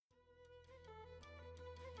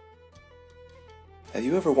Have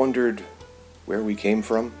you ever wondered where we came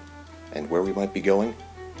from and where we might be going?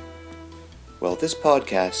 Well, this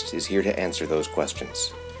podcast is here to answer those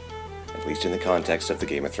questions, at least in the context of the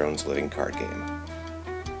Game of Thrones living card game.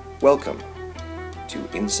 Welcome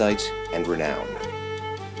to Insight and Renown.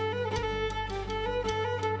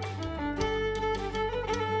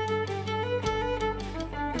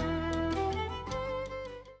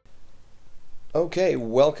 Okay,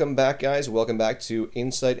 welcome back, guys. Welcome back to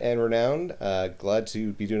Insight and Renown. Glad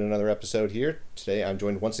to be doing another episode here. Today I'm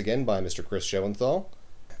joined once again by Mr. Chris Schoenthal.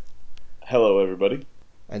 Hello, everybody.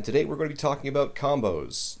 And today we're going to be talking about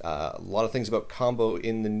combos. A lot of things about combo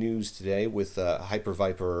in the news today with Hyper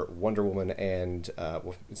Viper, Wonder Woman, and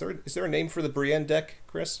is there a name for the Brienne deck,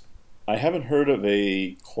 Chris? I haven't heard of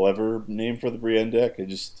a clever name for the Brienne deck.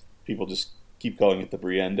 People just keep calling it the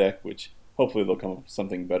Brienne deck, which hopefully they'll come up with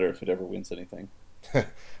something better if it ever wins anything.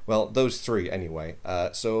 Well, those three anyway.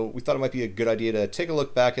 So we thought it might be a good idea to take a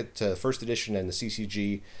look back at first edition and the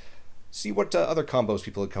CCG, see what other combos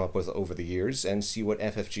people had come up with over the years, and see what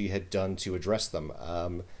FFG had done to address them.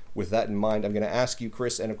 With that in mind, I'm going to ask you,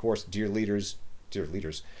 Chris, and of course, dear leaders,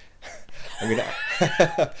 I'm going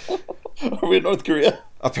to... Are we in North Korea?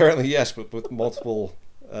 Apparently, yes, but with multiple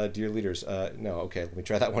dear leaders. No, okay, let me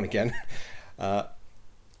try that one again.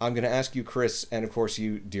 I'm going to ask you, Chris, and of course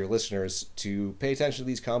you, dear listeners, to pay attention to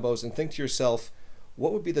these combos and think to yourself,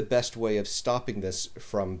 what would be the best way of stopping this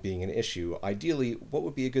from being an issue? Ideally, what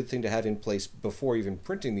would be a good thing to have in place before even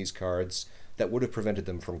printing these cards that would have prevented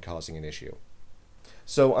them from causing an issue?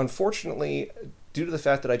 So, unfortunately, due to the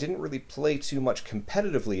fact that I didn't really play too much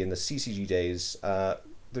competitively in the CCG days,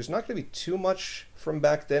 there's not going to be too much from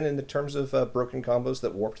back then in the terms of broken combos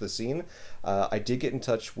that warped the scene. I did get in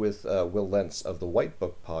touch with Will Lentz of the White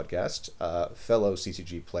Book podcast, fellow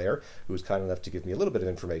CCG player, who was kind enough to give me a little bit of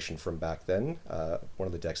information from back then, one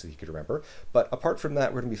of the decks that he could remember. But apart from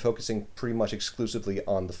that, we're going to be focusing pretty much exclusively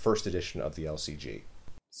on the first edition of the LCG.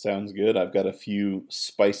 Sounds good. I've got a few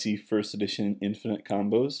spicy first edition infinite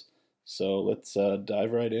combos, so let's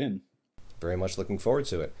dive right in. Very much looking forward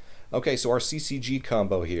to it. Okay, so our CCG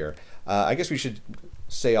combo here. I guess we should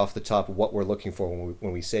say off the top what we're looking for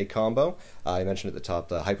when we say combo. I mentioned at the top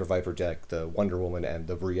the Hyper Viper deck, the Wonder Woman, and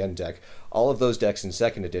the Brienne deck. All of those decks in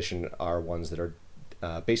second edition are ones that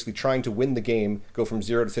are basically trying to win the game, go from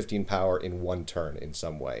 0 to 15 power in one turn in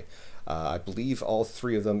some way. I believe all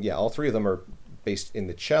three of them are based in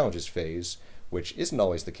the challenges phase, which isn't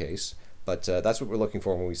always the case, but that's what we're looking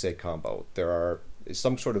for when we say combo. There is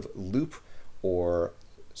some sort of loop or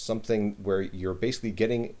something where you're basically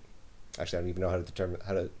getting... Actually, I don't even know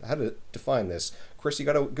how to define this. Chris, you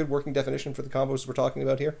got a good working definition for the combos we're talking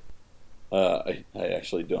about here? I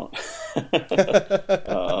actually don't.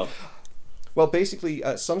 Well, basically,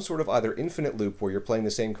 some sort of either infinite loop where you're playing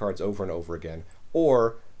the same cards over and over again,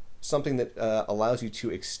 or something that allows you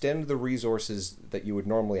to extend the resources that you would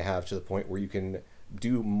normally have to the point where you can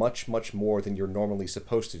do much, much more than you're normally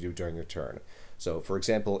supposed to do during your turn. So, for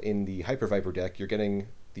example, in the Hyper Viper deck, you're getting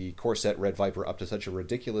the core set Red Viper up to such a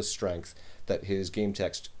ridiculous strength that his game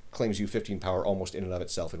text claims you 15 power almost in and of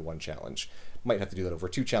itself in one challenge. Might have to do that over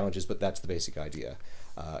 2 challenges, but that's the basic idea.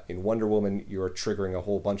 In Wonder Woman, you're triggering a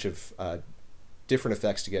whole bunch of different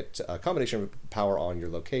effects to get a combination of power on your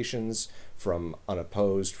locations, from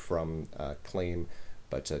unopposed, from claim,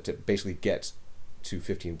 but to basically get to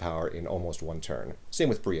 15 power in almost one turn. Same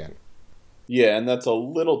with Brienne. Yeah, and that's a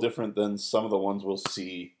little different than some of the ones we'll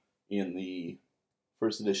see in the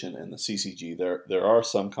first edition and the CCG. There are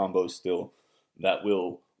some combos still that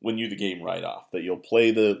will win you the game right off, that you'll play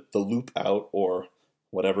the loop out or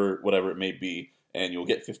whatever it may be, and you'll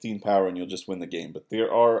get 15 power and you'll just win the game. But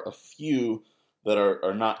there are a few that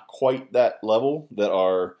are not quite that level, that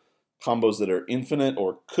are combos that are infinite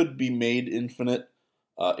or could be made infinite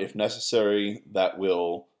if necessary, that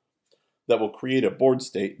will create a board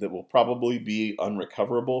state that will probably be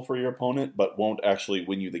unrecoverable for your opponent, but won't actually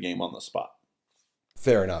win you the game on the spot.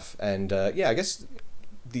 Fair enough. And I guess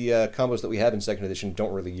the combos that we have in second edition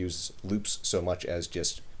don't really use loops so much as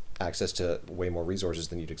just access to way more resources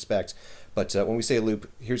than you'd expect. But when we say loop,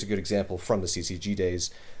 here's a good example from the CCG days.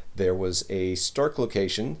 There was a Stark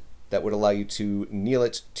location that would allow you to kneel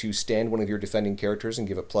it to stand one of your defending characters and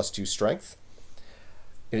give it +2 strength.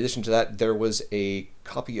 In addition to that, there was a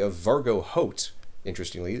copy of Vargo Hoat,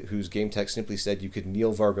 interestingly, whose game text simply said you could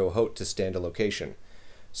kneel Vargo Hoat to stand a location.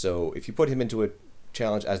 So if you put him into a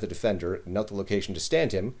challenge as the defender, knelt the location to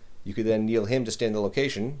stand him, you could then kneel him to stand the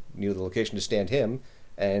location, kneel the location to stand him,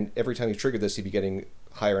 and every time you trigger this, he'd be getting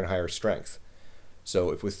higher and higher strength.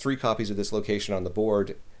 So if with 3 copies of this location on the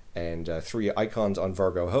board and 3 icons on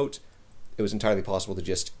Vargo Hoat, it was entirely possible to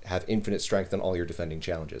just have infinite strength on all your defending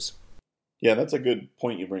challenges. Yeah, that's a good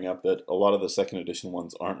point you bring up, that a lot of the second edition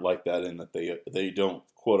ones aren't like that, in that they don't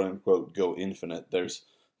quote unquote go infinite. There's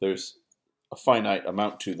a finite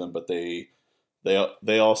amount to them, but they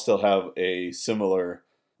all still have a similar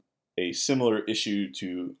issue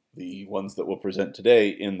to the ones that we'll present today,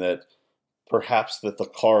 in that perhaps that the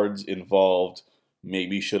cards involved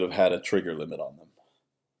maybe should have had a trigger limit on them.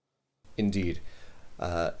 Indeed.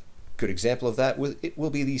 Good example of that will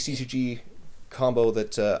be the CCG combo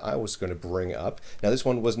that I was going to bring up. Now, this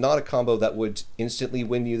one was not a combo that would instantly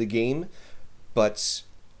win you the game, but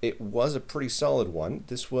it was a pretty solid one.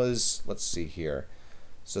 This was, let's see here.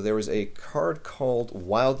 So there was a card called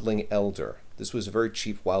Wildling Elder. This was a very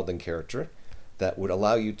cheap Wildling character that would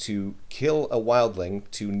allow you to kill a Wildling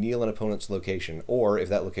to kneel an opponent's location, or if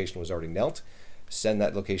that location was already knelt, send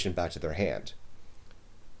that location back to their hand.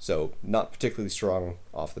 So not particularly strong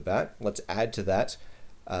off the bat. Let's add to that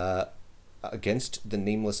against the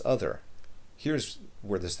Nameless Other. Here's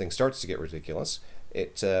where this thing starts to get ridiculous.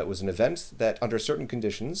 It was an event that, under certain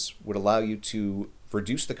conditions, would allow you to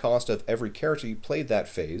reduce the cost of every character you played that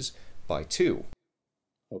phase by 2.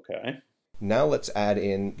 Okay. Now let's add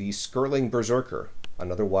in the Skirling Berserker,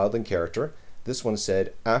 another Wildling character. This one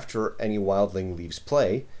said, after any Wildling leaves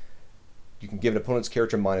play, you can give an opponent's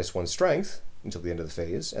character -1 strength until the end of the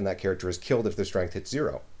phase, and that character is killed if their strength hits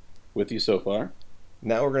 0. With you so far?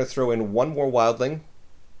 Now we're going to throw in one more Wildling.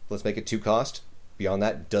 Let's make it 2 cost. Beyond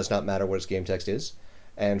that, does not matter what its game text is.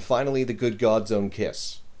 And finally, the Good God's Own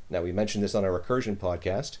Kiss. Now, we mentioned this on our Recursion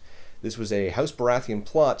podcast. This was a House Baratheon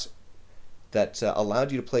plot that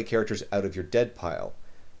allowed you to play characters out of your dead pile.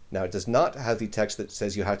 Now, it does not have the text that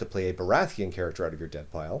says you have to play a Baratheon character out of your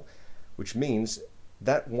dead pile, which means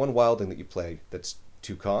that one Wildling that you play that's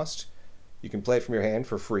 2 cost, you can play it from your hand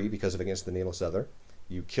for free because of Against the Nameless Other.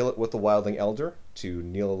 You kill it with the Wildling Elder to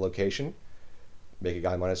kneel a location, make a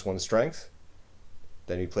guy -1 strength.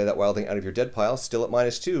 Then you play that Wildling out of your dead pile, still at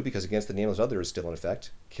 -2 because Against the Nameless Other is still in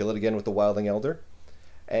effect. Kill it again with the Wildling Elder.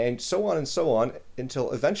 And so on,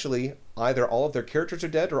 until eventually either all of their characters are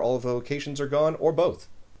dead or all of the locations are gone, or both.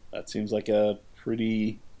 That seems like a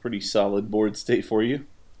pretty solid board state for you.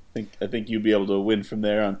 I think you'd be able to win from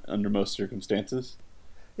there under most circumstances.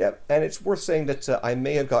 Yeah, and it's worth saying that I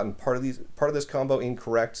may have gotten part of this combo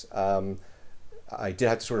incorrect. I did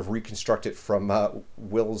have to sort of reconstruct it from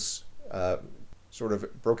Will's sort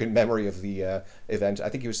of broken memory of the event. I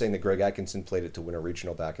think he was saying that Greg Atkinson played it to win a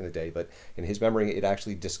regional back in the day, but in his memory, it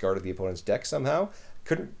actually discarded the opponent's deck somehow.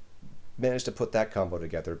 Couldn't manage to put that combo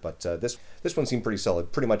together, but this one seemed pretty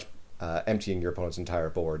solid, pretty much emptying your opponent's entire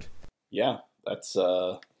board. Yeah, that's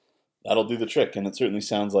that'll do the trick, and it certainly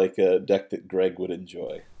sounds like a deck that Greg would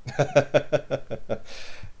enjoy.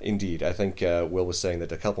 Indeed. I think Will was saying that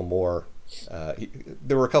there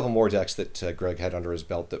were a couple more decks that Greg had under his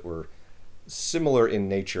belt that were similar in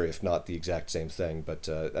nature, if not the exact same thing, but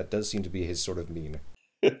that does seem to be his sort of mean.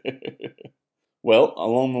 Well,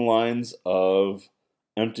 along the lines of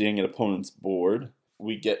emptying an opponent's board,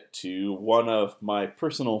 we get to one of my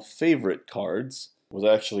personal favorite cards. It was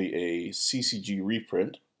actually a CCG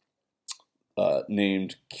reprint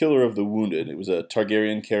named Killer of the Wounded. It was a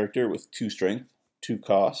Targaryen character with 2 strength, 2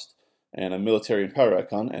 cost, and a military and power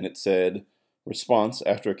icon, and it said, response,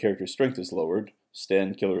 after a character's strength is lowered,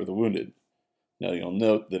 stand Killer of the Wounded. Now you'll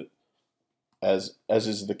note that, as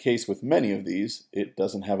is the case with many of these, it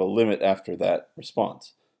doesn't have a limit after that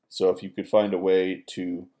response. So if you could find a way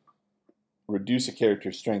to reduce a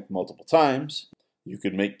character's strength multiple times, you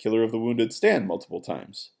could make Killer of the Wounded stand multiple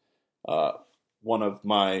times. One of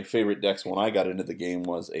my favorite decks when I got into the game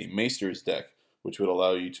was a Maester's deck, which would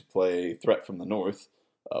allow you to play Threat from the North,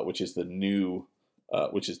 which is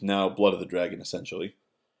now Blood of the Dragon, essentially,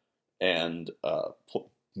 and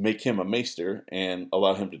make him a Maester and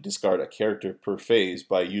allow him to discard a character per phase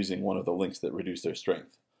by using one of the links that reduce their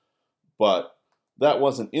strength. But that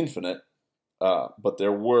wasn't infinite, but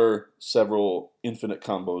there were several infinite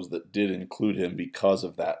combos that did include him because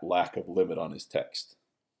of that lack of limit on his text.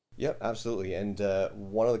 Yep, absolutely. And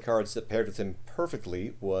one of the cards that paired with him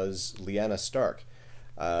perfectly was Lyanna Stark.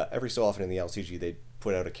 Every so often in the LCG, they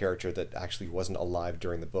put out a character that actually wasn't alive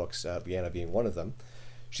during the books, Lyanna being one of them.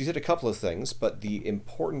 She did a couple of things, but the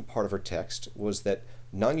important part of her text was that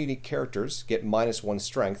non-unique characters get -1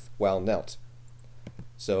 strength while knelt.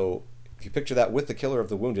 So if you picture that with the Killer of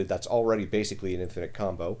the Wounded, that's already basically an infinite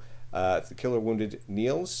combo. If the Killer Wounded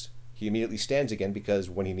kneels, he immediately stands again because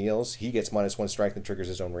when he kneels, he gets -1 strength and triggers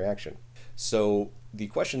his own reaction. So the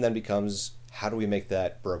question then becomes, how do we make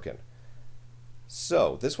that broken?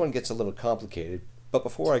 So this one gets a little complicated. But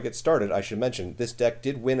before I get started, I should mention this deck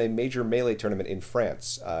did win a major Melee tournament in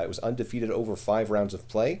France. It was undefeated over 5 rounds of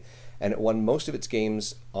play, and it won most of its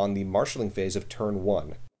games on the marshalling phase of turn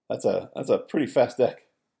 1. That's a pretty fast deck.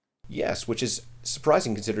 Yes, which is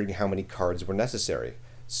surprising considering how many cards were necessary.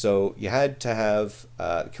 So you had to have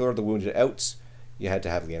Killer of the Wounded out, you had to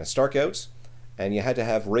have Lyanna Stark out, and you had to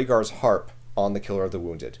have Rhaegar's Harp on the Killer of the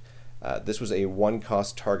Wounded. This was a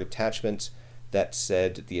 1-cost target attachment that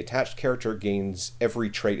said the attached character gains every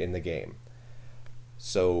trait in the game.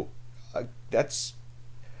 So that's...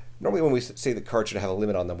 Normally when we say that cards should have a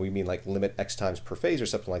limit on them, we mean like limit X times per phase or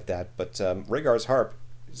something like that, but Rhaegar's Harp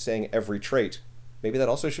saying every trait, maybe that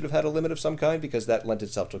also should have had a limit of some kind, because that lent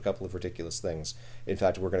itself to a couple of ridiculous things. In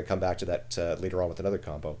fact, we're going to come back to that later on with another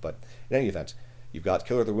combo, but in any event, you've got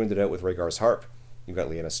Killer of the Wounded out with Rhaegar's Harp, you've got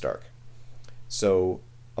Lyanna Stark. So,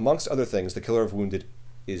 amongst other things, the Killer of Wounded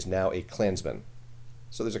is now a clansman.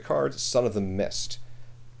 So there's a card, Son of the Mist.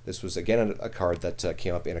 This was, again, a card that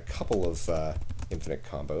came up in a couple of Infinite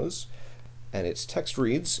combos, and its text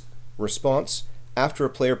reads, Response, after a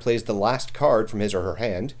player plays the last card from his or her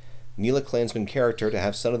hand, kneel a clansman character to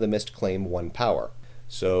have Son of the Mist claim 1 power.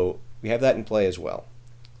 So we have that in play as well.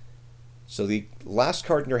 So the last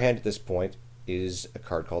card in your hand at this point is a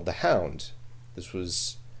card called the Hound. This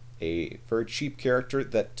was a very cheap character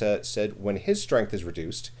that said when his strength is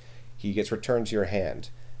reduced, he gets returned to your hand.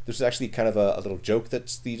 This is actually kind of a little joke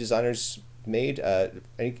that the designers made.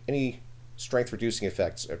 Any strength reducing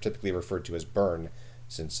effects are typically referred to as burn,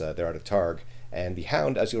 since they're out of Targ. And the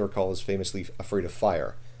Hound, as you'll recall, is famously afraid of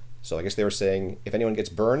fire. So I guess they were saying, if anyone gets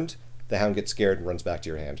burned, the Hound gets scared and runs back to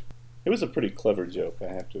your hand. It was a pretty clever joke,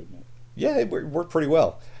 I have to admit. Yeah, it worked pretty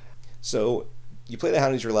well. So you play the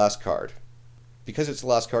Hound as your last card. Because it's the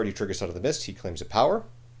last card, you trigger Son of the Mist, he claims a power.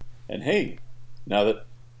 And hey, now that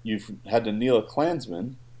you've had to kneel a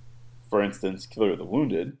clansman, for instance, Killer of the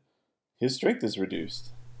Wounded, his strength is reduced.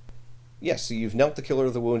 Yes, so you've knelt the Killer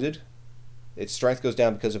of the Wounded, its strength goes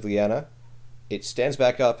down because of Lyanna, it stands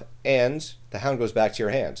back up, and the Hound goes back to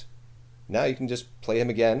your hand. Now you can just play him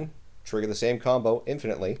again, trigger the same combo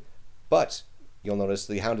infinitely, but you'll notice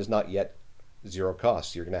the Hound is not yet 0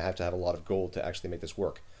 cost. You're going to have a lot of gold to actually make this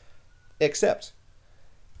work. Except,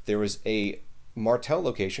 there was a Martell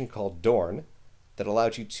location called Dorn that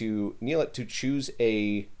allowed you to kneel it to choose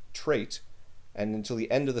a trait, and until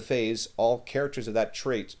the end of the phase, all characters of that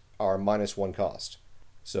trait are -1 cost.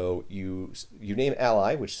 So you name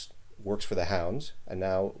Ally, which works for the Hound, and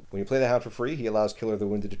now when you play the Hound for free, he allows Killer of the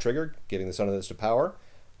Wounded to trigger, giving the Son of the Mist to power.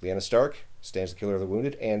 Lyanna Stark stands the Killer of the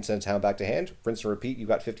Wounded and sends Hound back to hand. Rinse and repeat, you've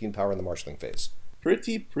got 15 power in the marshalling phase.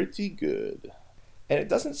 Pretty good. And it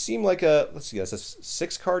doesn't seem like that's a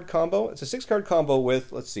 6-card combo. It's a 6-card combo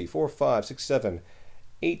with, 4, 5, 6, 7,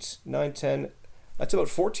 8, 9, 10. That's about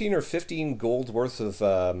 14 or 15 gold worth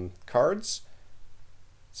of cards.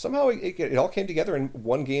 Somehow it all came together in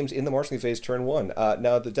one games in the marshalling phase turn 1.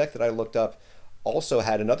 Now, the deck that I looked up also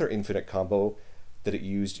had another Infinite combo that it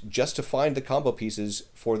used just to find the combo pieces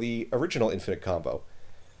for the original Infinite combo.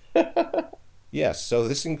 Yes, so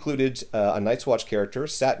this included a Night's Watch character,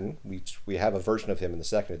 Satin. We have a version of him in the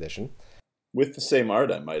 2nd edition. With the same art,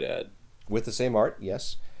 I might add. With the same art,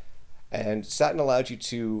 yes. And Satin allowed you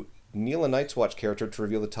to kneel a Night's Watch character to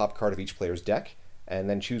reveal the top card of each player's deck, and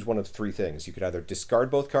then choose one of 3 things. You could either discard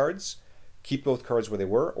both cards, keep both cards where they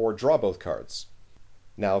were, or draw both cards.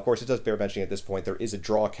 Now, of course, it does bear mentioning at this point there is a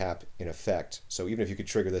draw cap in effect, so even if you could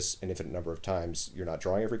trigger this an infinite number of times, you're not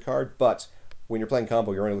drawing every card, but when you're playing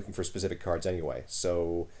combo, you're only looking for specific cards anyway.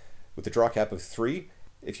 So with the draw cap of 3,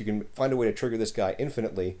 if you can find a way to trigger this guy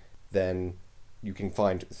infinitely, then you can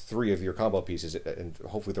find 3 of your combo pieces, and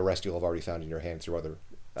hopefully the rest you'll have already found in your hand through other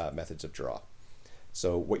methods of draw.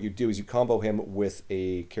 So what you do is you combo him with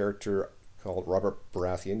a character called Robert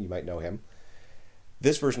Baratheon. You might know him.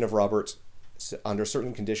 This version of Robert, under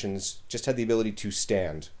certain conditions, just had the ability to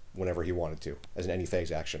stand whenever he wanted to, as an any phase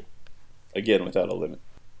action. Again, without a limit.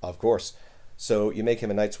 Of course. So you make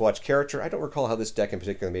him a Night's Watch character. I don't recall how this deck in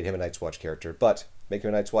particular made him a Night's Watch character, but make him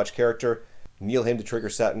a Night's Watch character, kneel him to trigger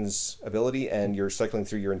Satin's ability, and you're cycling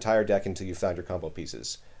through your entire deck until you found your combo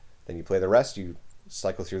pieces. Then you play the rest, you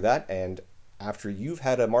cycle through that, and after you've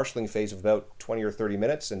had a marshalling phase of about 20 or 30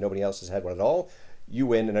 minutes and nobody else has had one at all, you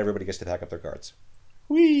win and everybody gets to pack up their cards.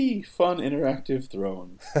 Whee! Fun interactive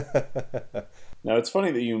throne. Now, it's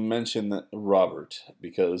funny that you mentioned that Robert,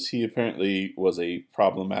 because he apparently was a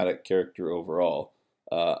problematic character overall.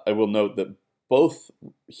 I will note that both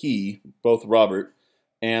Robert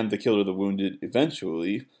and the Killer of the Wounded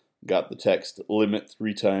eventually got the text limit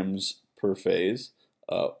 3 times per phase,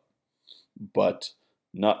 but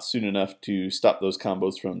not soon enough to stop those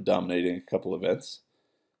combos from dominating a couple events,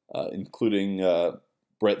 including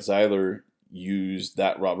Brett Zeiler used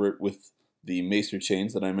that Robert with the Maester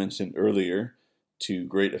Chains that I mentioned earlier to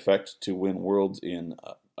great effect to win Worlds in,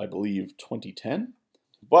 I believe, 2010.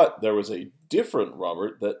 But there was a different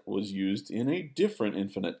Robert that was used in a different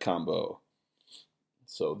infinite combo.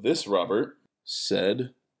 So this Robert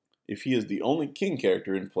said, if he is the only king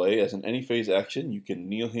character in play as an any phase action, you can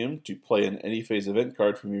kneel him to play an any phase event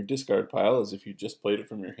card from your discard pile as if you just played it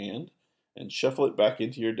from your hand, and shuffle it back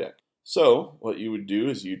into your deck. So what you would do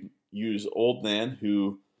is you'd use Old Nan,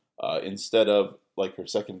 who instead of, like her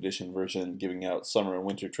second edition version, giving out summer and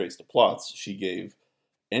winter traits to plots, she gave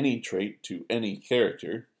any trait to any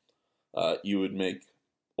character. You would make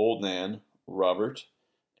Old Nan, Robert,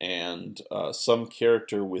 and some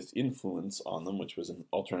character with influence on them, which was an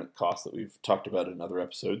alternate cost that we've talked about in other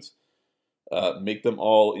episodes. Make them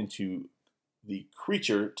all into the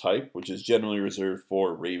creature type, which is generally reserved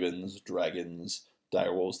for ravens, dragons,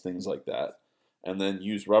 direwolves, things like that. And then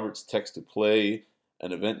use Robert's text to play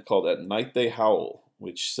an event called At Night They Howl,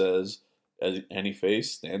 which says, as any phase,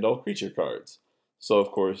 stand all creature cards. So,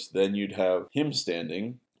 of course, then you'd have him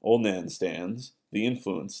standing, Old Nan stands, the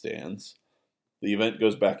influence stands, the event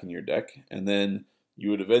goes back in your deck, and then you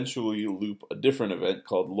would eventually loop a different event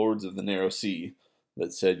called Lords of the Narrow Sea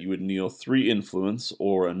that said you would kneel 3 influence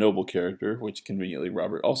or a noble character, which conveniently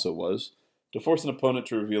Robert also was, to force an opponent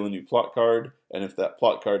to reveal a new plot card, and if that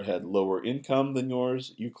plot card had lower income than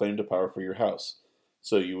yours, you claimed a power for your house.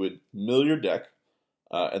 So you would mill your deck,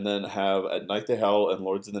 and then have At Night They Howl and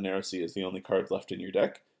Lords of the Narrow Sea as the only cards left in your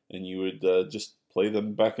deck, and you would just play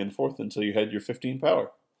them back and forth until you had your 15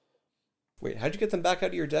 power. Wait, how'd you get them back out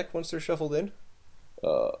of your deck once they're shuffled in?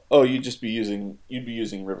 You'd be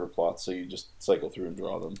using river plots, so you just cycle through and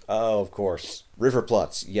draw them. Oh, of course. River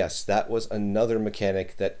plots, yes, that was another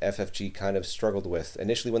mechanic that FFG kind of struggled with.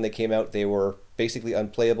 Initially when they came out, they were basically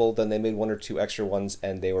unplayable, then they made 1 or 2 extra ones,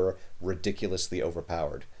 and they were ridiculously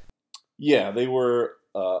overpowered. Yeah, they were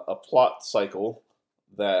a plot cycle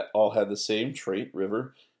that all had the same trait,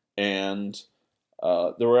 river, and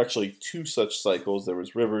there were actually 2 such cycles. There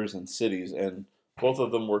was rivers and cities, and both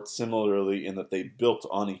of them worked similarly in that they built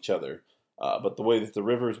on each other. But the way that the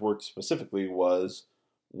rivers worked specifically was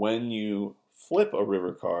when you flip a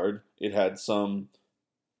river card, it had some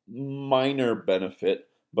minor benefit,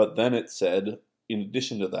 but then it said, in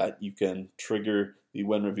addition to that, you can trigger the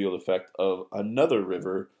when revealed effect of another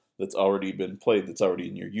river that's already been played, that's already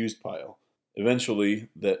in your used pile. Eventually,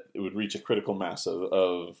 that it would reach a critical mass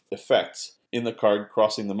of effects in the card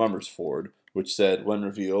crossing the Mummer's Ford, which said, when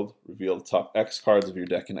revealed, reveal the top X cards of your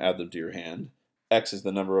deck and add them to your hand. X is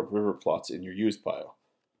the number of river plots in your used pile.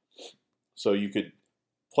 So you could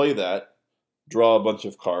play that, draw a bunch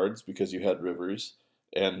of cards because you had rivers,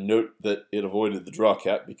 and note that it avoided the draw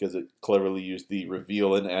cap because it cleverly used the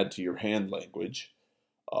reveal and add to your hand language.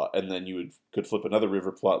 And then you could flip another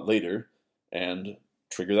river plot later and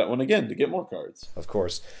trigger that one again to get more cards. Of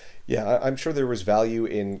course. Yeah, I'm sure there was value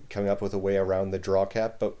in coming up with a way around the draw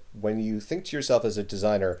cap, but when you think to yourself as a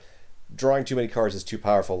designer, drawing too many cards is too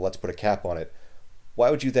powerful, let's put a cap on it,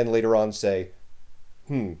 why would you then later on say,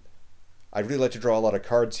 I'd really like to draw a lot of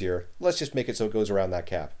cards here, let's just make it so it goes around that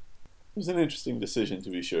cap? It was an interesting decision, to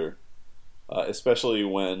be sure, especially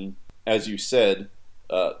when, as you said,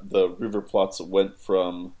 the river plots went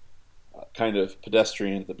from kind of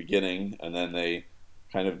pedestrian at the beginning, and then they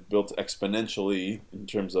kind of built exponentially in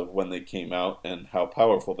terms of when they came out and how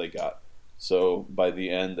powerful they got. So by the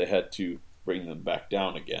end, they had to bring them back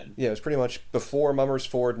down again. Yeah, it was pretty much before Mummer's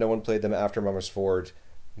Ford, no one played them. After Mummer's Ford,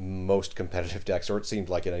 most competitive decks, or it seemed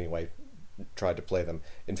like it anyway, tried to play them.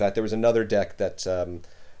 In fact, there was another deck that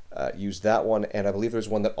used that one, and I believe there was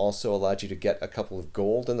one that also allowed you to get a couple of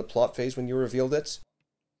gold in the plot phase when you revealed it.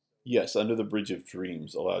 Yes, Under the Bridge of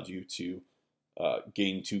Dreams allowed you to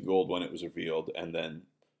gain 2 gold when it was revealed, and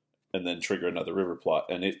then trigger another river plot.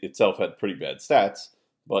 And it itself had pretty bad stats,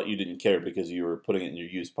 but you didn't care because you were putting it in your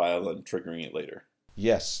used pile and triggering it later.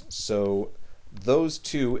 Yes, so those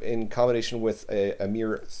 2 in combination with a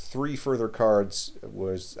mere 3 further cards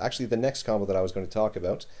was actually the next combo that I was going to talk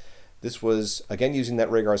about. This was, again, using that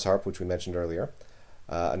Rhaegar's Harp, which we mentioned earlier.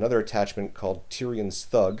 Another attachment called Tyrion's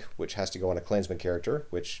Thug, which has to go on a Clansman character,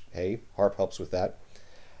 which, hey, Harp helps with that.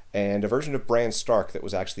 And a version of Bran Stark that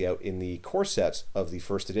was actually out in the core set of the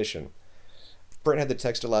first edition. Bran had the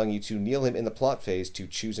text allowing you to kneel him in the plot phase to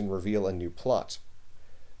choose and reveal a new plot,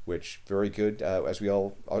 which, very good, as we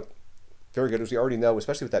all Very good. As we already know,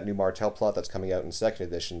 especially with that new Martel plot that's coming out in second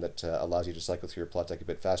edition that allows you to cycle through your plot deck a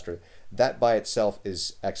bit faster, that by itself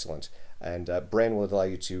is excellent. And Bran will allow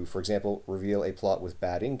you to, for example, reveal a plot with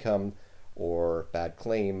bad income or bad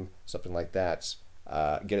claim, something like that,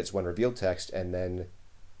 get its when revealed text, and then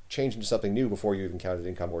change into something new before you even counted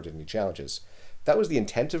income or did any challenges. That was the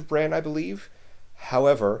intent of Bran, I believe.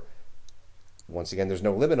 However, once again, there's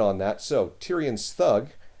no limit on that. So Tyrion's Thug,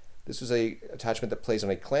 this was a attachment that plays on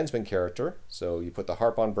a clansman character. So you put the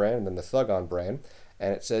harp on Bran and then the thug on Bran,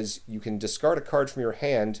 and it says you can discard a card from your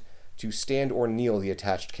hand to stand or kneel the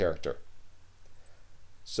attached character.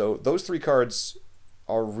 So those 3 cards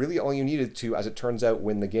are really all you needed to, as it turns out,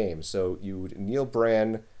 win the game. So you would kneel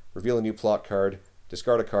Bran, reveal a new plot card,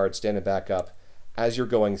 discard a card, stand it back up. As you're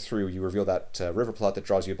going through, you reveal that river plot that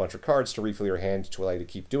draws you a bunch of cards to refill your hand to allow you to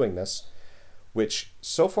keep doing this, which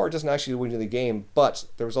so far doesn't actually win you the game, but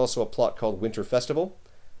there was also a plot called Winter Festival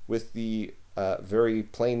with the very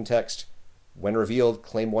plain text, when revealed,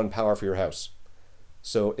 claim 1 power for your house.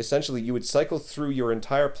 So essentially, you would cycle through your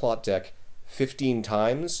entire plot deck 15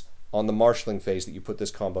 times on the marshalling phase that you put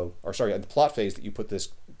this combo, or sorry, on the plot phase that you put this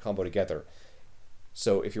combo together.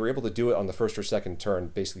 So if you were able to do it on the first or second turn,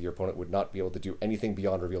 basically your opponent would not be able to do anything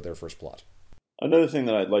beyond reveal their first plot. Another thing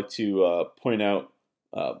that I'd like to point out,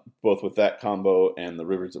 both with that combo and the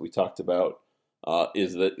rivers that we talked about,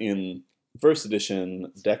 is that in first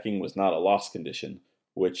edition, decking was not a loss condition,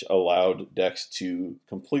 which allowed decks to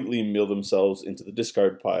completely mill themselves into the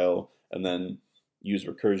discard pile and then use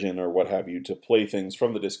recursion or what have you to play things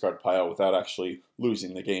from the discard pile without actually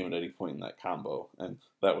losing the game at any point in that combo. And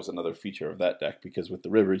that was another feature of that deck, because with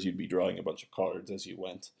the rivers, you'd be drawing a bunch of cards as you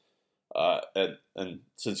went. And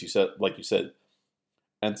since you said, like you said,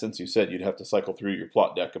 and since you said you'd have to cycle through your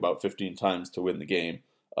plot deck about 15 times to win the game,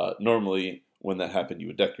 normally when that happened, you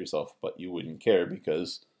would deck yourself, but you wouldn't care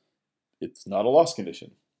because it's not a loss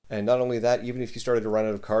condition. And not only that, even if you started to run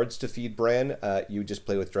out of cards to feed Bran, you just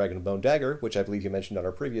play with Dragon and Bone Dagger, which I believe you mentioned on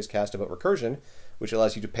our previous cast about recursion, which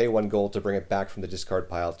allows you to pay 1 gold to bring it back from the discard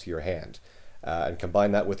pile to your hand. And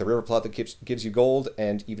combine that with the river plot that gives you gold,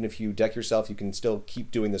 and even if you deck yourself, you can still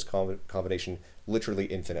keep doing this combination literally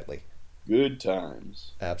infinitely. Good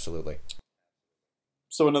times. Absolutely.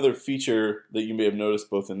 So another feature that you may have noticed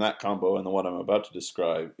both in that combo and the one I'm about to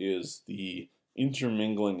describe is the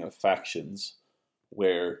intermingling of factions,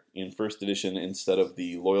 where in first edition, instead of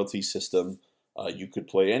the loyalty system, you could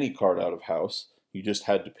play any card out of house. You just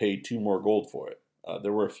had to pay 2 more gold for it.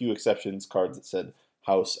 There were a few exceptions, cards that said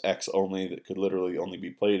house X only, that could literally only be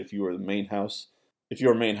played if you were the main house. If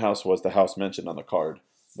your main house was the house mentioned on the card.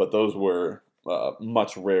 But those were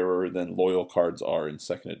much rarer than loyal cards are in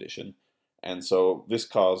second edition. And so this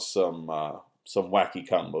caused some wacky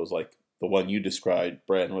combos, like the one you described.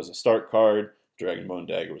 Bran was a start card, Dragonbone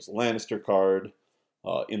Dagger was a Lannister card.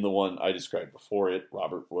 In the one I described before it,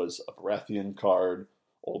 Robert was a Baratheon card,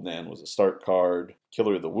 Old Nan was a start card,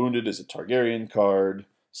 Killer of the Wounded is a Targaryen card,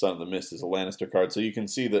 Son of the Mist is a Lannister card. So you can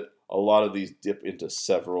see that a lot of these dip into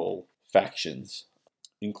several factions,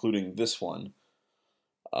 including this one,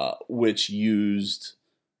 which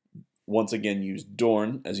once again used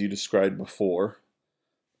Dorne, as you described before,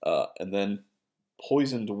 and then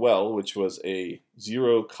Poisoned Well, which was a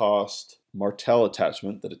 0-cost Martell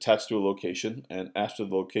attachment that attached to a location, and after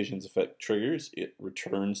the location's effect triggers, it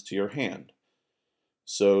returns to your hand.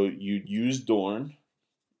 So you'd use Dorne,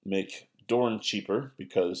 make Dorne cheaper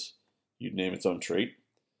because you'd name its own trait,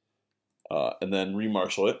 and then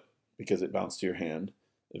remarshal it because it bounced to your hand.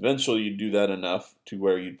 Eventually you'd do that enough to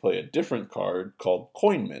where you'd play a different card called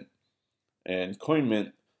Coin Mint. And Coin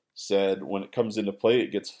Mint said when it comes into play,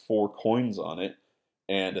 it gets 4 coins on it.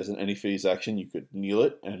 And as an any phase action, you could kneel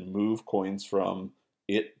it and move coins from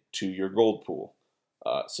it to your gold pool.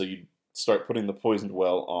 So you start putting the Poisoned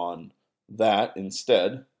Well on that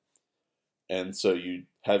instead. And so you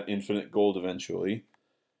have infinite gold eventually.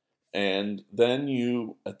 And then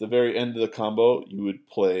you, at the very end of the combo, you would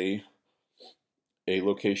play a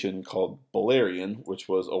location called Balerion, which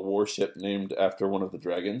was a warship named after one of the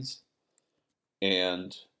dragons.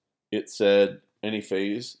 And it said, any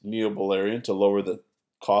phase, Neo Balerion, to lower the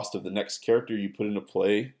cost of the next character you put into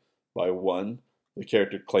play by 1. The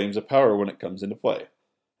character claims a power when it comes into play.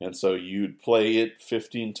 And so you'd play it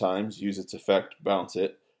 15 times, use its effect, bounce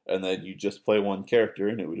it, and then you just play 1 character,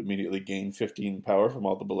 and it would immediately gain 15 power from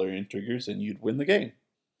all the Balerion triggers, and you'd win the game.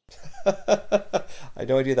 I had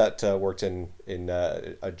no idea that worked in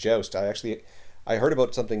a joust. I heard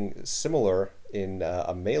about something similar in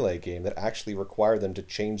a Melee game that actually required them to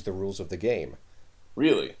change the rules of the game.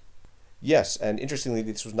 Really? Yes, and interestingly,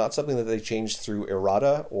 this was not something that they changed through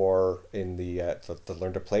errata or in the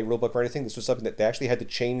Learn to Play rulebook or anything. This was something that they actually had to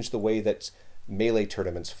change the way that Melee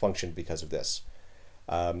tournaments functioned because of this.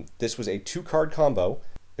 This was a two-card combo.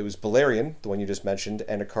 It was Balerion, the one you just mentioned,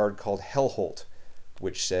 and a card called Hellholt,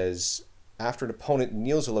 which says, after an opponent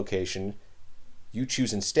kneels a location, you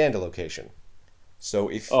choose and stand a location. So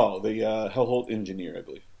if... Oh, the Hellholt Engineer, I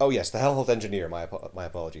believe. Oh, yes, the Hellholt Engineer, my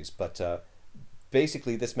apologies. But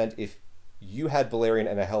basically, this meant if you had Balerion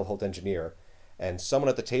and a Hellholt Engineer, and someone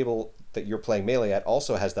at the table that you're playing Melee at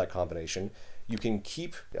also has that combination, you can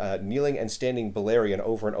keep kneeling and standing Balerion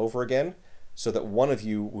over and over again, so that one of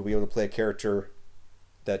you will be able to play a character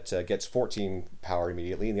that gets 14 power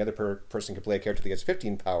immediately, and the other person can play a character that gets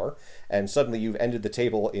 15 power, and suddenly you've ended the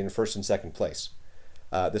table in first and second place.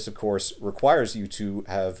 This, of course, requires you to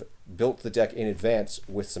have built the deck in advance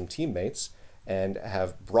with some teammates, and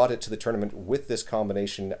have brought it to the tournament with this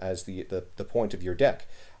combination as the point of your deck.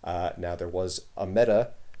 Now, there was a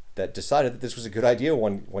meta that decided that this was a good idea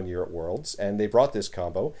one year at Worlds, and they brought this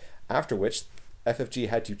combo, after which FFG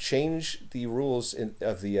had to change the rules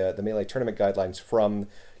of the Melee tournament guidelines from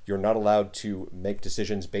you're not allowed to make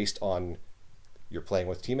decisions based on you're playing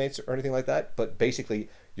with teammates or anything like that, but basically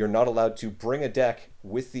you're not allowed to bring a deck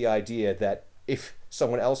with the idea that if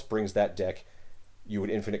someone else brings that deck, you would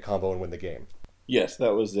infinite combo and win the game. Yes,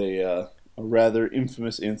 that was a rather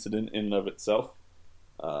infamous incident in and of itself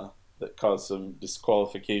that caused some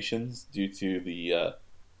disqualifications due to the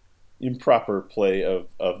improper play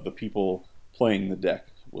of the people playing the deck,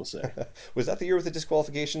 we'll say. Was that the year with the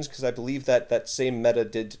disqualifications? Because I believe that same meta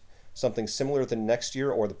did something similar the next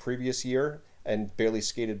year or the previous year and barely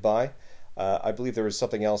skated by. I believe there was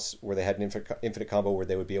something else where they had an infinite combo where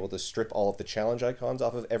they would be able to strip all of the challenge icons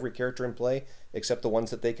off of every character in play, except the ones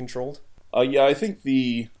that they controlled. Yeah, I think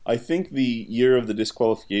the year of the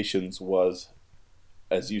disqualifications was,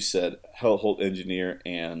 as you said, Hellholt Engineer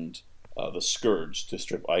and the Scourge to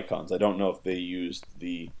strip icons. I don't know if they used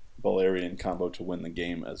the Balerion combo to win the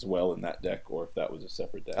game as well in that deck, or if that was a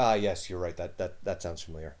separate deck. Yes, you're right. That sounds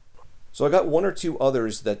familiar. So I got one or two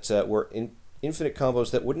others that were infinite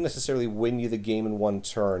combos that wouldn't necessarily win you the game in one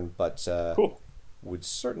turn, but Cool. would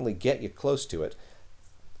certainly get you close to it.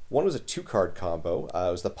 One was a two-card combo.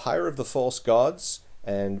 It was the Pyre of the False Gods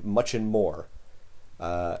and Much and More.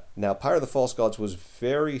 Now, Pyre of the False Gods was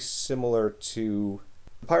very similar to...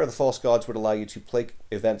 Pyre of the False Gods would allow you to play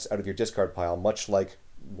events out of your discard pile, much like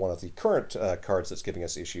one of the current cards that's giving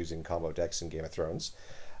us issues in combo decks in Game of Thrones.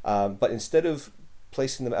 But instead of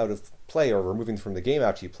placing them out of play or removing them from the game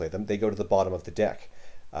after you play them, they go to the bottom of the deck.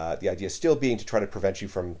 The idea still being to try to prevent you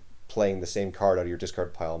from playing the same card out of your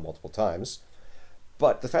discard pile multiple times.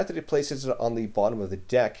 But the fact that it places it on the bottom of the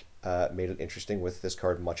deck made it interesting with this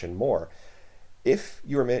card, Much and More. If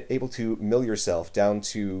you are able to mill yourself down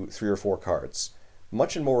to 3 or 4 cards,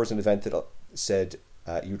 Much and More is an event that said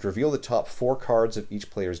you'd reveal the top 4 cards of each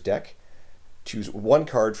player's deck, choose 1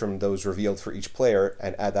 card from those revealed for each player,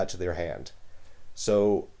 and add that to their hand.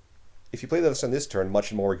 So if you play this on this turn, Much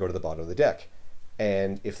and More would go to the bottom of the deck.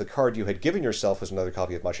 And if the card you had given yourself was another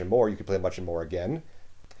copy of Much and More, you could play Much and More again,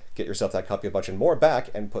 get yourself that copy of Much and More back,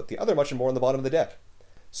 and put the other Much and More on the bottom of the deck.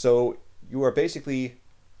 So you are basically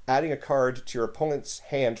adding a card to your opponent's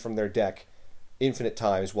hand from their deck infinite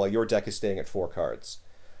times while your deck is staying at 4 cards.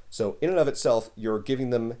 So in and of itself, you're giving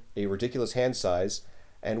them a ridiculous hand size,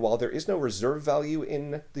 and while there is no reserve value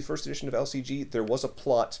in the first edition of LCG, there was a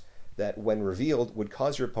plot that, when revealed, would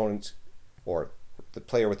cause your opponent, or the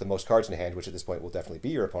player with the most cards in hand, which at this point will definitely be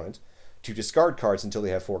your opponent, to discard cards until they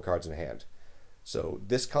have 4 cards in hand. So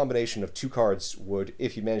this combination of 2 cards would,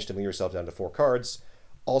 if you manage to mill yourself down to 4 cards,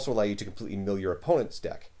 also allow you to completely mill your opponent's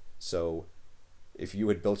deck. So if you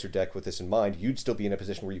had built your deck with this in mind, you'd still be in a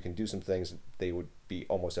position where you can do some things, they would be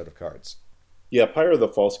almost out of cards. Yeah, Pyre of the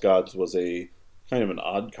False Gods was a kind of an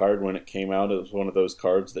odd card when it came out. It was one of those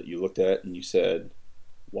cards that you looked at and you said,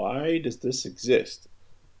 why does this exist?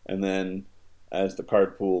 And then as the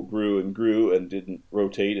card pool grew and didn't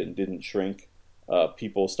rotate and didn't shrink,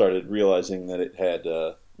 people started realizing that it had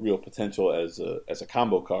real potential as a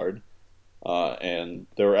combo card. And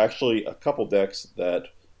there were actually a couple decks that,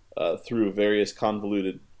 through various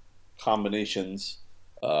convoluted combinations,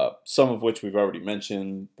 some of which we've already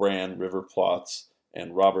mentioned, Bran, River Plots,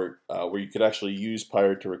 and Robert, where you could actually use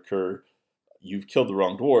Pyre to recur You've Killed the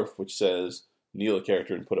Wrong Dwarf, which says kneel a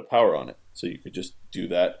character and put a power on it. So you could just do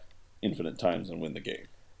that infinite times and win the game.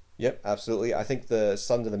 Yep, absolutely. I think the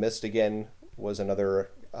Sons of the Mist, again, was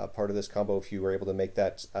another part of this combo, if you were able to make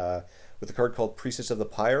that with a card called Priestess of the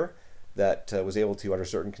Pyre that was able to, under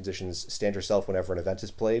certain conditions, stand herself whenever an event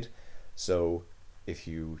is played. So If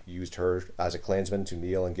you used her as a clansman to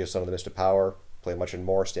kneel and give Son of the Mist a power, play much and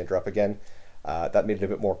more, stand her up again, that made it a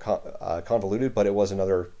bit more convoluted, but it was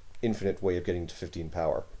another infinite way of getting to 15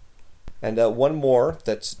 power. And one more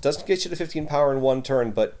that doesn't get you to 15 power in one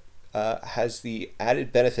turn, but has the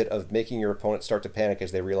added benefit of making your opponent start to panic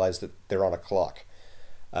as they realize that they're on a clock.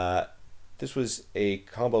 This was a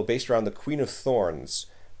combo based around the Queen of Thorns,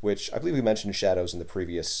 which I believe we mentioned Shadows in the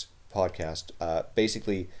previous podcast.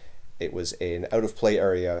 Basically, it was an out-of-play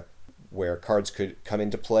area where cards could come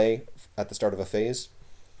into play at the start of a phase.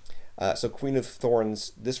 So Queen of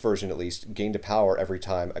Thorns, this version at least, gained a power every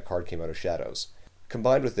time a card came out of Shadows.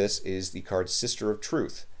 Combined with this is the card Sister of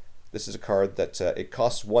Truth. This is a card that it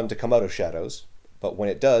costs 1 to come out of Shadows, but when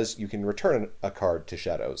it does, you can return a card to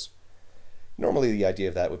Shadows. Normally the idea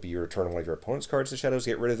of that would be you return one of your opponent's cards to Shadows,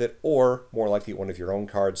 get rid of it, or more likely one of your own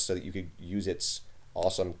cards so that you could use its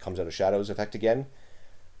awesome comes out of Shadows effect again.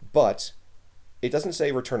 But it doesn't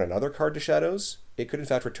say return another card to Shadows. It could in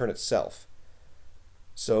fact return itself.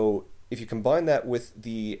 So if you combine that with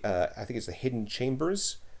the, I think it's the Hidden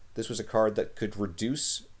Chambers, this was a card that could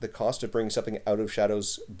reduce the cost of bringing something out of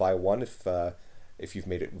Shadows by 1 if you've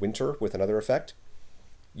made it winter with another effect.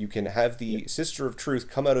 You can have the Sister of Truth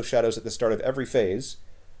come out of Shadows at the start of every phase,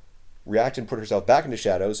 react and put herself back into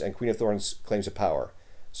Shadows, and Queen of Thorns claims a power.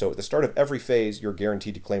 So at the start of every phase, you're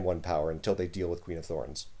guaranteed to claim 1 power until they deal with Queen of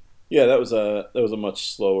Thorns. Yeah, that was a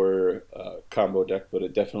much slower combo deck, but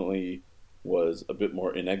it definitely was a bit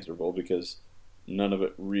more inexorable because none of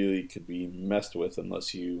it really could be messed with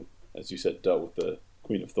unless you, as you said, dealt with the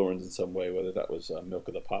Queen of Thorns in some way, whether that was Milk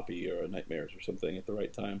of the Poppy or Nightmares or something at the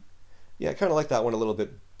right time. Yeah, I kind of like that one a little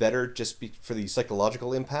bit better just for the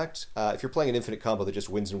psychological impact. If you're playing an infinite combo that just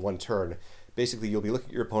wins in one turn, basically you'll be looking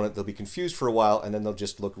at your opponent, they'll be confused for a while, and then they'll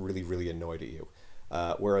just look really, really annoyed at you.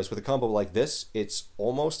 Whereas with a combo like this, it's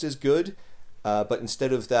almost as good, but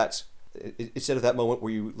instead of that moment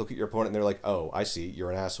where you look at your opponent and they're like, oh, I see,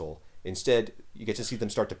 you're an asshole. Instead, you get to see them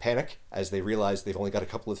start to panic as they realize they've only got a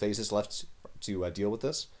couple of phases left to deal with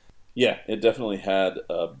this. Yeah, it definitely had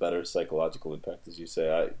a better psychological impact, as you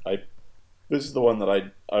say. This is the one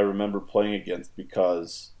that I remember playing against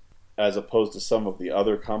because, as opposed to some of the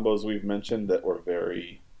other combos we've mentioned that were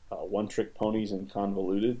very one-trick ponies and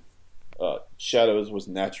convoluted, Shadows was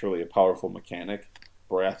naturally a powerful mechanic.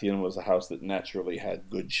 Baratheon was a house that naturally had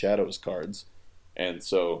good Shadows cards, and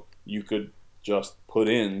so you could just put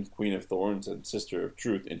in Queen of Thorns and Sister of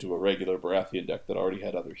Truth into a regular Baratheon deck that already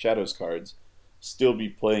had other Shadows cards, still be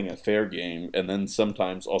playing a fair game, and then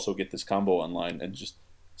sometimes also get this combo online and just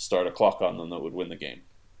start a clock on them that would win the game.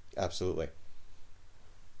 Absolutely.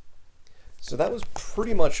 So that was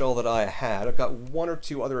pretty much all that I had. I've got 1 or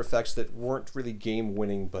 2 other effects that weren't really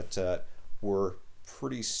game-winning, but were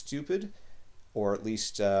pretty stupid, or at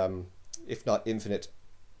least, if not infinite,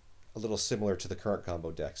 a little similar to the current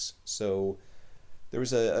combo decks. So there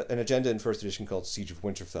was an agenda in first edition called Siege of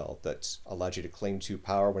Winterfell that allowed you to claim 2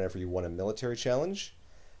 power whenever you won a military challenge.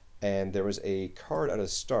 And there was a card out of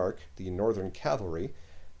Stark, the Northern Cavalry,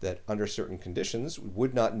 that under certain conditions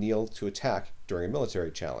would not kneel to attack during a military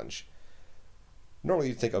challenge. Normally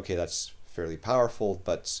you'd think, okay, that's fairly powerful,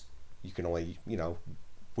 but you can only,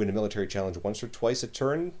 win a military challenge once or twice a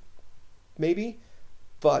turn, maybe?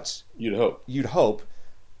 But You'd hope.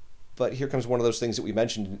 But here comes one of those things that we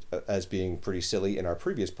mentioned as being pretty silly in our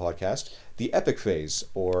previous podcast, the epic phase,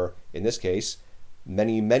 or in this case,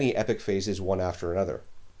 many, many epic phases one after another.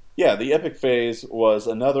 Yeah, the epic phase was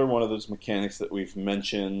another one of those mechanics that we've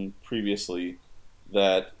mentioned previously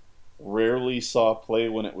that rarely saw play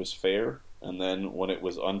when it was fair, and then when it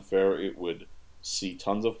was unfair, it would see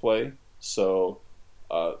tons of play. So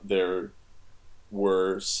there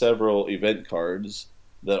were several event cards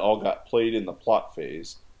that all got played in the plot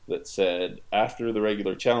phase that said, after the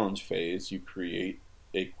regular challenge phase, you create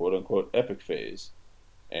a quote-unquote epic phase.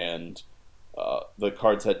 And the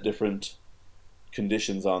cards had different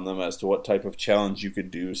conditions on them as to what type of challenge you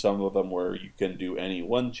could do. Some of them where you can do any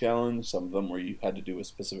one challenge, some of them where you had to do a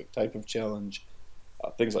specific type of challenge,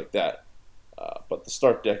 things like that. But the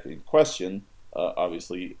Stark deck in question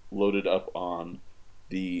obviously loaded up on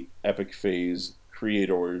the epic phase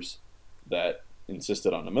creators that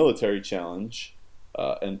insisted on a military challenge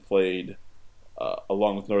and played,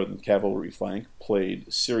 along with Northern Cavalry flank, played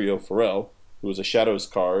Syrio Forel, who was a Shadows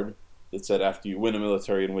card that said after you win a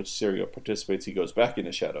military in which Syrio participates, he goes back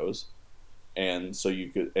into Shadows. And so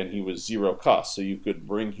and he was 0 cost, so you could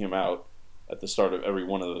bring him out at the start of every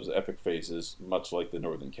one of those epic phases, much like the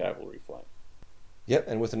Northern Cavalry flank. Yep,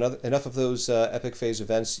 and with enough of those epic phase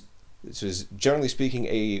events, this was, generally speaking,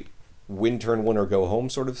 a win turn one or go home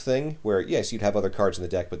sort of thing, where yes, you'd have other cards in the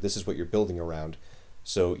deck, but this is what you're building around.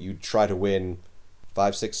 So you'd try to win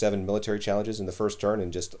 5, 6, 7 military challenges in the first turn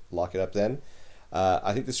and just lock it up then.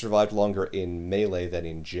 I think this survived longer in Melee than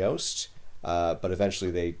in Joust, but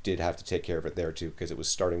eventually they did have to take care of it there too, because it was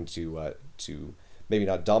starting to maybe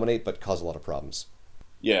not dominate, but cause a lot of problems.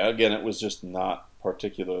 Yeah, again, it was just not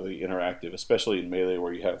particularly interactive, especially in Melee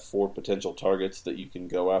where you have 4 potential targets that you can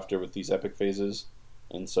go after with these epic phases.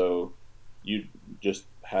 And so you just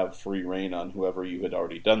have free reign on whoever you had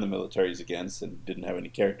already done the militaries against and didn't have any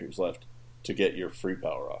characters left to get your free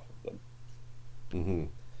power off of them. Mm-hmm.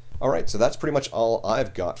 All right, so that's pretty much all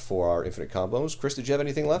I've got for our infinite combos. Chris, did you have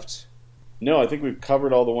anything left? No, I think we've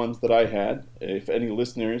covered all the ones that I had. If any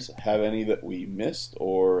listeners have any that we missed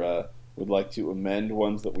or would like to amend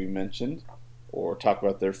ones that we mentioned or talk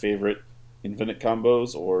about their favorite infinite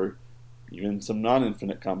combos or even some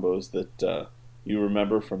non-infinite combos that you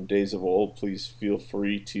remember from days of old, please feel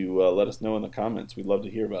free to let us know in the comments. We'd love to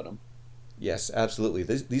hear about them. Yes, absolutely.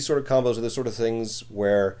 These sort of combos are the sort of things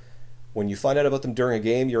where when you find out about them during a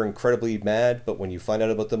game, you're incredibly mad, but when you find out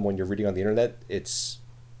about them when you're reading on the internet, it's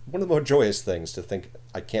one of the more joyous things to think,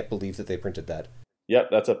 I can't believe that they printed that. Yep,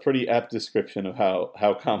 that's a pretty apt description of how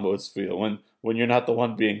combos feel. When you're not the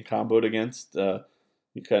one being comboed against,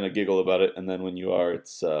 you kind of giggle about it, and then when you are,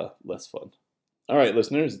 it's less fun. All right,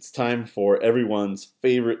 listeners, it's time for everyone's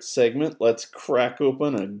favorite segment. Let's crack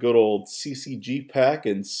open a good old CCG pack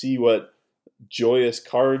and see what joyous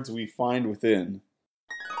cards we find within.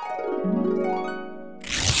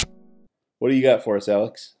 What do you got for us,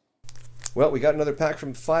 Alex? Well, we got another pack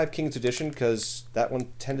from 5 Kings Edition, because that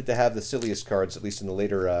one tended to have the silliest cards, at least in the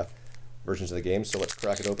later versions of the game. So let's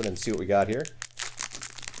crack it open and see what we got here.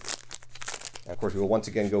 And of course, we will once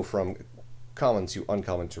again go from common to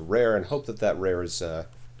uncommon to rare, and hope that that rare is the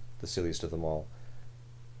silliest of them all.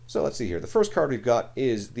 So let's see here. The first card we've got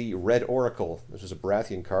is the Red Oracle. This is a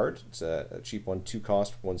Baratheon card. It's a cheap one, 2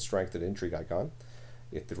 cost, 1 strength, and intrigue icon.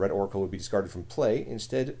 If the Red Oracle would be discarded from play,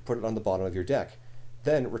 instead put it on the bottom of your deck.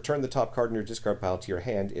 Then return the top card in your discard pile to your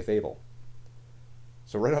hand if able.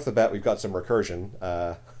 So right off the bat, we've got some recursion.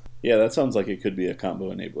 Yeah, that sounds like it could be a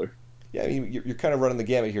combo enabler. Yeah, I mean, you're kind of running the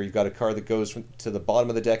gamut here. You've got a card that goes to the bottom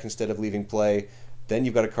of the deck instead of leaving play. Then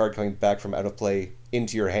you've got a card coming back from out of play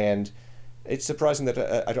into your hand. It's surprising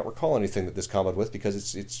that I don't recall anything that this comboed with,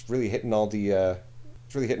 because it's really hitting all the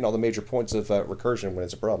major points of recursion when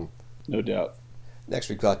it's a problem. No doubt. Next,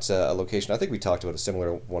 we've got a location. I think we talked about a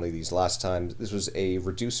similar one of these last time. This was a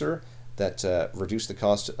reducer that reduced the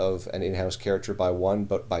cost of an in-house character by 1,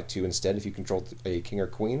 but by 2 instead if you controlled a king or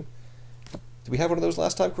queen. Did we have one of those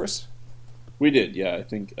last time, Chris? We did, yeah. I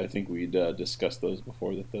think we'd discussed those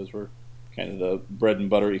before, that those were kind of the bread and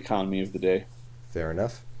butter economy of the day. Fair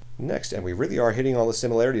enough. Next, and we really are hitting all the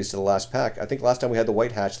similarities to the last pack. I think last time we had the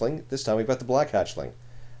white hatchling. This time we've got the black hatchling.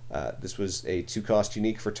 This was a 2-cost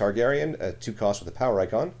unique for Targaryen, a 2-cost with a power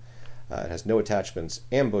icon. It has no attachments,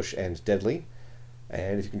 ambush, and deadly.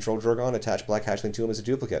 And if you control Drogon, attach black hatchling to him as a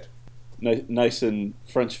duplicate. Nice and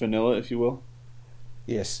French vanilla, if you will.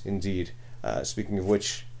 Yes, indeed. Speaking of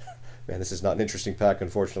which, man, this is not an interesting pack,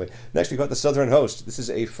 unfortunately. Next, we've got the Southern Host. This is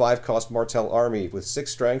a 5-cost Martell army with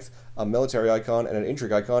 6 strength, a military icon, and an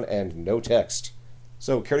intrigue icon, and no text.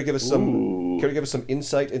 So, care to give us some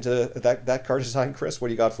insight into that card design, Chris? What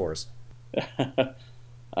do you got for us?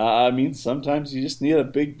 I mean, sometimes you just need a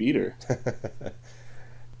big beater.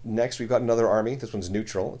 Next, we've got another army. This one's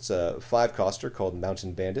neutral. It's a 5-coster called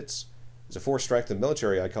Mountain Bandits. It's a 4-strength and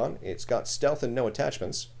military icon. It's got stealth and no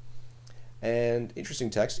attachments. And interesting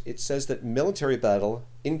text, it says that military battle,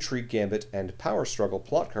 intrigue gambit, and power struggle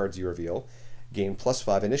plot cards you reveal gain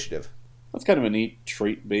 +5 initiative. That's kind of a neat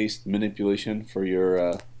trait-based manipulation for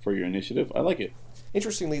your initiative. I like it.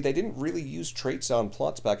 Interestingly, they didn't really use traits on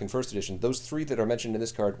plots back in first edition. Those 3 that are mentioned in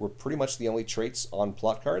this card were pretty much the only traits on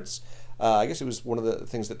plot cards. I guess it was one of the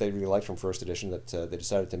things that they really liked from first edition that they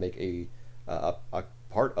decided to make a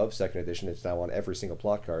part of second edition. It's now on every single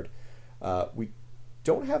plot card. We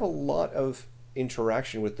don't have a lot of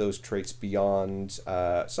interaction with those traits beyond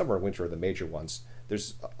Summer and Winter are the major ones.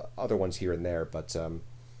 There's other ones here and there, but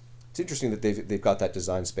it's interesting that they've got that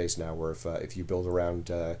design space now where if you build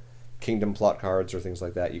around Kingdom plot cards or things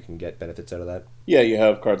like that, you can get benefits out of that. Yeah, you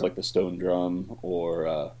have cards like the Stone Drum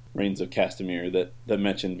or Reigns of Castamere that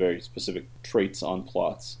mention very specific traits on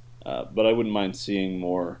plots. But I wouldn't mind seeing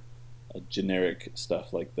more generic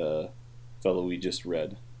stuff like the fellow we just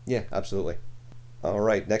read. Yeah, absolutely. All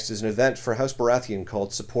right, next is an event for House Baratheon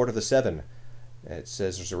called Support of the Seven. It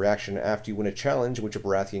says there's a reaction after you win a challenge in which a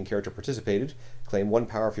Baratheon character participated. Claim 1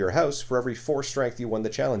 power for your house for every 4 strength you won the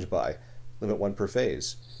challenge by. Limit 1 per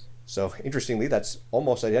phase. So, interestingly, that's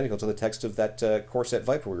almost identical to the text of that core set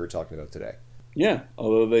Viper we were talking about today. Yeah,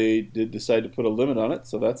 although they did decide to put a limit on it,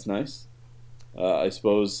 so that's nice. I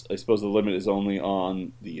suppose the limit is only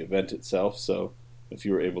on the event itself. So if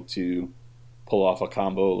you were able to pull off a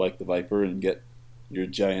combo like the Viper and get your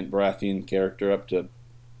giant Baratheon character up to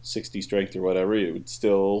 60 strength or whatever, it would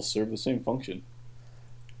still serve the same function.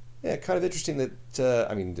 Yeah, kind of interesting that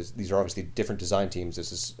these are obviously different design teams.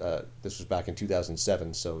 This was back in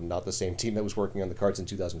 2007, so not the same team that was working on the cards in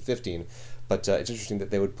 2015. But it's interesting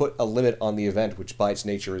that they would put a limit on the event, which by its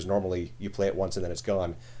nature is normally you play it once and then it's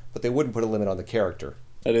gone. But they wouldn't put a limit on the character.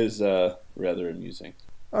 That is rather amusing.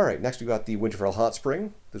 All right, next we got the Winterfell Hot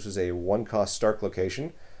Spring. This is a one-cost Stark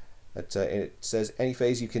location. It says any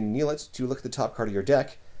phase you can kneel it to look at the top card of your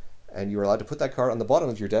deck, and you are allowed to put that card on the bottom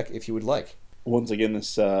of your deck if you would like. Once again,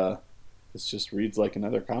 this just reads like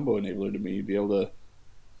another combo enabler to me. You'd be able to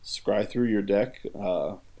scry through your deck.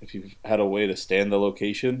 If you've had a way to stand the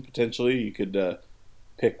location, potentially, you could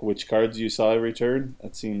pick which cards you saw every turn.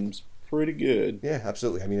 That seems pretty good. Yeah,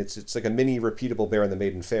 absolutely. I mean, it's like a mini repeatable Bear in the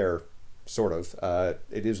Maiden Fair, sort of.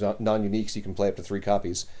 It is non-unique, so you can play up to 3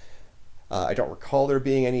 copies. I don't recall there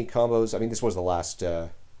being any combos. I mean, this was the last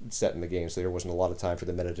set in the game, so there wasn't a lot of time for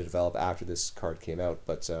the meta to develop after this card came out,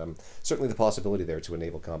 but certainly the possibility there to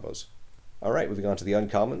enable combos. All right, moving on to the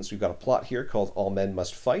uncommons. We've got a plot here called All Men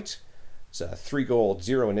Must Fight. It's 3 gold,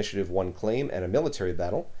 0 initiative, 1 claim, and a military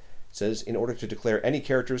battle. It says, in order to declare any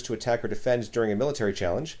characters to attack or defend during a military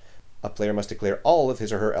challenge, a player must declare all of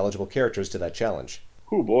his or her eligible characters to that challenge.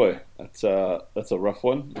 Oh boy, that's a rough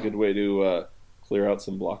one. A good way to clear out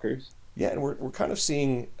some blockers. Yeah, and we're kind of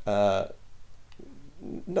seeing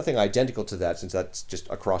nothing identical to that, since that's just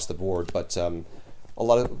across the board, but a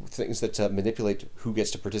lot of things that manipulate who gets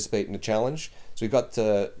to participate in a challenge. So we've got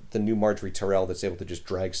the new Marjorie Tyrell that's able to just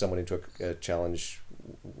drag someone into a challenge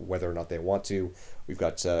whether or not they want to. We've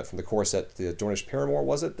got from the core set the Dornish Paramour,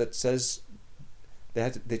 was it, that says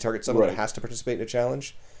they target someone that has to participate in a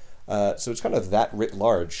challenge. So it's kind of that writ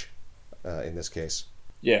large in this case.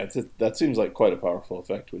 Yeah, that seems like quite a powerful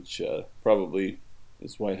effect, which probably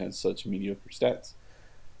is why it has such mediocre stats.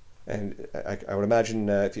 And I would imagine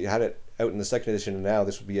if you had it out in the second edition now,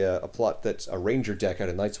 this would be a plot that a Ranger deck out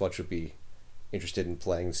of Night's Watch would be interested in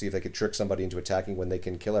playing, see if they could trick somebody into attacking when they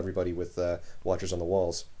can kill everybody with Watchers on the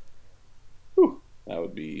Walls. Whew, that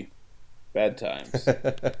would be bad times.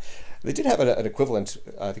 They did have an equivalent,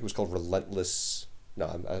 I think it was called Relentless. No,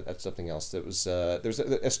 that's something else. There was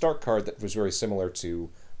a Stark card that was very similar to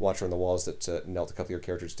Watcher on the Walls that knelt a couple of your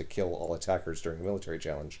characters to kill all attackers during a military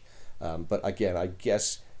challenge. But again, I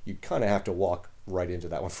guess you kind of have to walk right into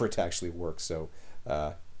that one for it to actually work, so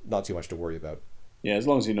not too much to worry about. Yeah, as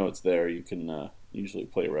long as you know it's there, you can usually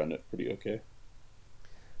play around it pretty okay.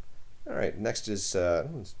 All right, next is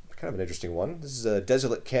kind of an interesting one. This is a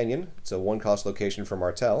Desolate Canyon. It's a one-cost location for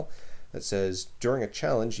Martell that says, during a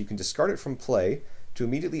challenge, you can discard it from play to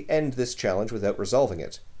immediately end this challenge without resolving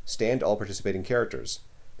it. Stand all participating characters.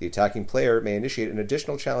 The attacking player may initiate an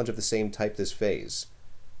additional challenge of the same type this phase.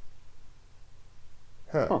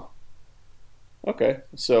 Huh. Okay,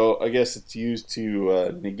 so I guess it's used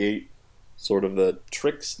to negate sort of the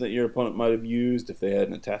tricks that your opponent might have used if they had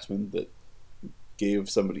an attachment that gave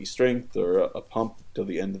somebody strength or a pump till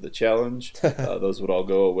the end of the challenge. Those would all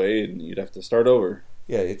go away and you'd have to start over.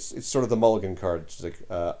 Yeah, it's sort of the mulligan card. It's like,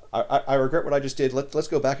 I regret what I just did. Let's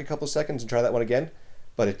go back a couple seconds and try that one again.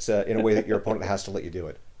 But it's in a way that your opponent has to let you do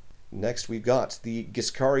it. Next, we've got the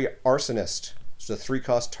Giscari Arsonist. It's a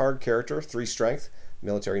 3-cost Targ character, 3 strength,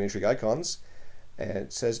 military and intrigue icons. And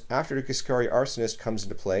it says, after the Giscari Arsonist comes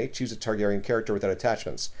into play, choose a Targaryen character without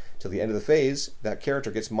attachments. Till the end of the phase, that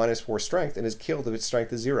character gets -4 strength and is killed if its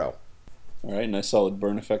strength is 0. All right, nice solid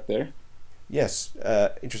burn effect there. Yes,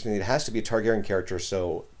 interestingly, it has to be a Targaryen character,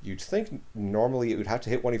 so you'd think normally it would have to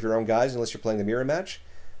hit one of your own guys unless you're playing the mirror match.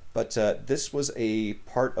 But this was a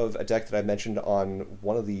part of a deck that I mentioned on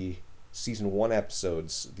one of the Season 1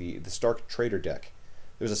 episodes, the Stark Trader deck.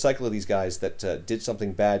 There was a cycle of these guys that did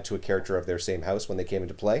something bad to a character of their same house when they came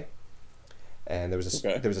into play. And there was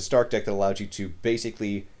a Stark deck that allowed you to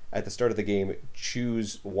basically, at the start of the game,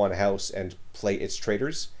 choose one house and play its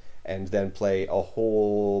traders, and then play a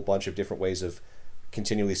whole bunch of different ways of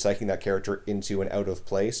continually psyching that character into and out of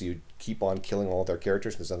play, so you keep on killing all of their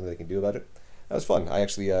characters, and there's nothing they can do about it. That was fun. I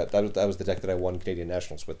actually, that was the deck that I won Canadian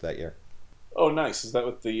Nationals with that year. Oh, nice. Is that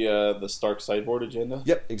with the Stark sideboard agenda?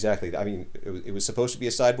 Yep, exactly. I mean, it was supposed to be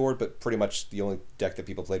a sideboard, but pretty much the only deck that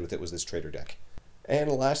people played with it was this Trader deck.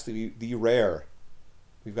 And lastly, the rare.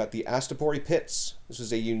 We've got the Astapori Pits. This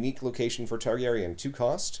is a unique location for Targaryen, 2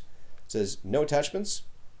 cost. It says, no attachments.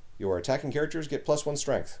 Your attacking characters get +1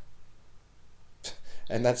 strength.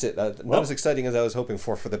 And that's it. Not as exciting as I was hoping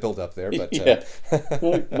for the build-up there, but yeah,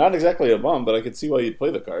 well, not exactly a bomb, but I could see why you'd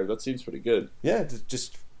play the card. That seems pretty good. Yeah,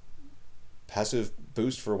 just passive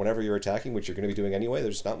boost for whenever you're attacking, which you're going to be doing anyway.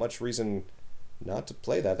 There's not much reason not to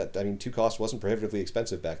play that. I mean, 2 cost wasn't prohibitively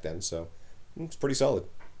expensive back then, so it's pretty solid.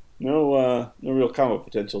 No real combo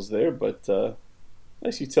potentials there, but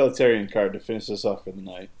nice utilitarian card to finish us off for the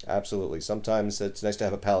night. Absolutely. Sometimes it's nice to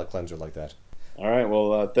have a palate cleanser like that. All right,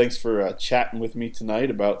 well, thanks for chatting with me tonight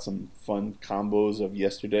about some fun combos of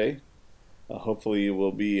yesterday. Hopefully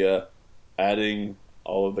we'll be adding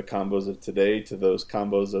all of the combos of today to those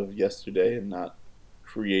combos of yesterday and not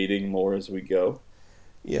creating more as we go.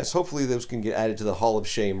 Yes, hopefully those can get added to the Hall of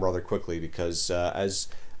Shame rather quickly, because as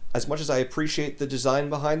much as I appreciate the design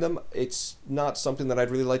behind them, it's not something that I'd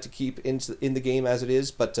really like to keep in the game as it is,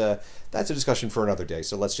 but that's a discussion for another day,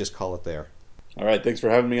 so let's just call it there. All right, thanks for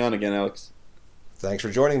having me on again, Alex. Thanks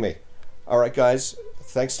for joining me. All right, guys,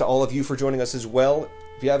 thanks to all of you for joining us as well.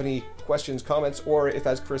 If you have any questions, comments, or if,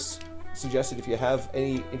 as Chris suggested, if you have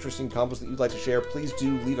any interesting combos that you'd like to share, please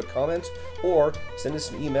do leave a comment or send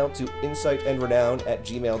us an email to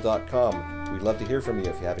insightandrenown@gmail.com. We'd love to hear from you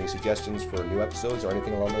if you have any suggestions for new episodes or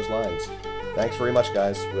anything along those lines. Thanks very much,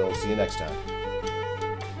 guys. We'll see you next time.